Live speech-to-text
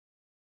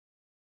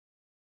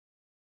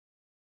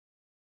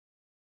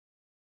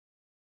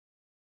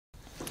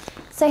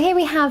So here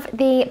we have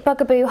the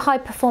Bugaboo High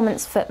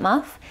Performance Foot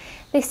Muff.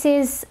 This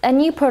is a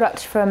new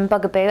product from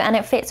Bugaboo and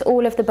it fits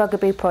all of the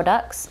Bugaboo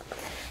products.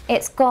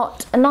 It's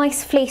got a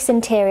nice fleece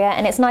interior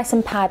and it's nice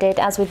and padded,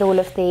 as with all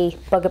of the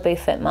Bugaboo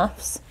foot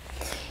muffs.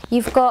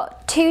 You've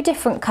got two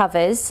different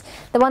covers.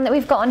 The one that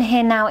we've got on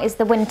here now is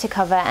the winter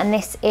cover, and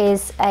this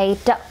is a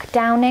duck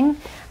downing,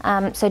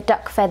 so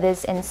duck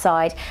feathers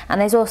inside. And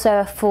there's also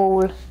a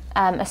fall,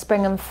 a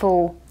spring and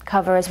fall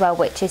cover as well,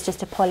 which is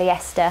just a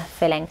polyester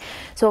filling.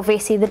 So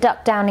obviously the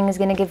duck downing is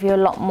going to give you a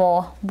lot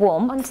more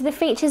warmth. Onto the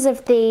features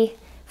of the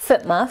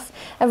foot muff.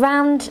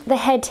 Around the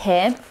head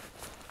here,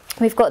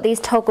 we've got these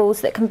toggles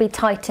that can be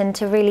tightened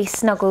to really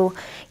snuggle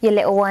your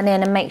little one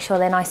in and make sure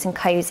they're nice and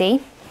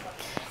cozy.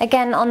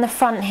 Again, on the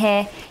front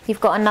here,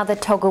 you've got another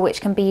toggle which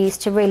can be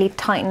used to really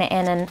tighten it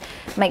in and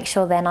make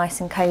sure they're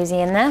nice and cozy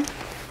in there.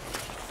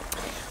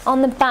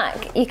 On the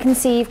back, you can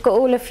see you've got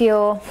all of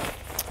your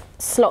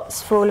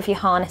slots for all of your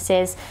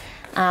harnesses,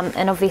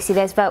 and obviously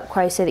there's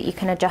Velcro so that you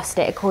can adjust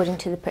it according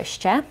to the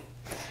pushchair.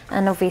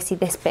 And obviously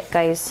this bit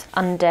goes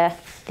under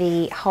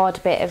the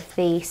hard bit of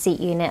the seat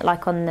unit,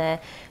 like on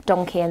the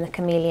donkey and the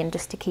chameleon,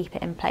 just to keep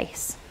it in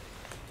place.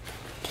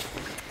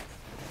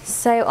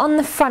 So on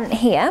the front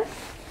here,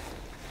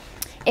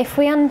 if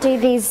we undo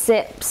these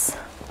zips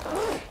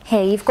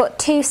here, you've got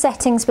two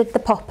settings with the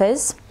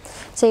poppers.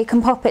 So you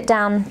can pop it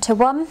down to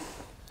 1,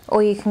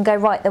 or you can go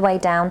right the way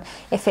down.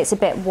 If it's a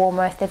bit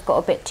warmer, if they've got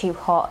a bit too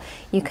hot,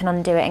 you can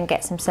undo it and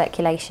get some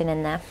circulation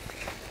in there.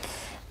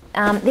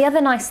 The other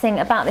nice thing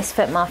about this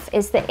foot muff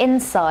is that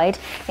inside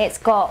it's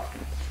got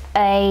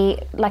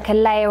like a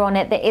layer on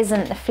it that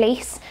isn't the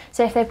fleece.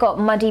 So if they've got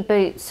muddy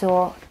boots,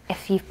 or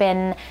if you've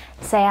been,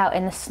 say, out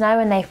in the snow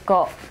and they've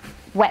got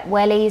wet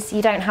wellies,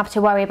 you don't have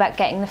to worry about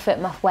getting the foot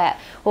muff wet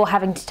or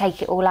having to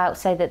take it all out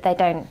so that they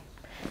don't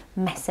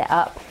mess it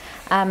up.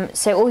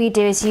 So all you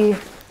do is you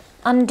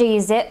undo your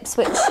zips,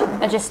 which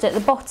are just at the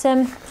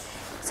bottom.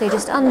 So you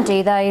just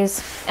undo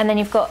those, and then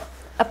you've got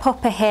a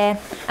popper here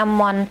and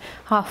one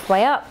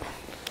halfway up,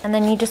 and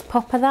then you just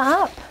popper that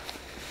up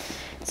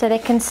so they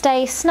can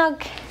stay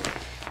snug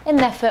in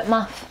their foot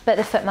muff, but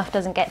the foot muff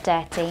doesn't get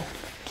dirty.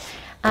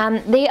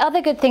 The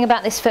other good thing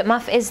about this foot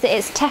muff is that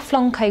it's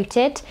Teflon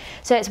coated,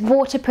 so it's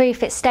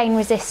waterproof, it's stain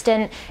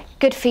resistant,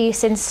 good for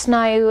use in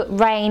snow,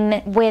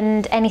 rain,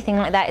 wind, anything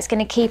like that. It's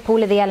going to keep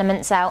all of the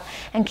elements out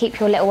and keep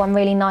your little one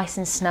really nice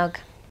and snug.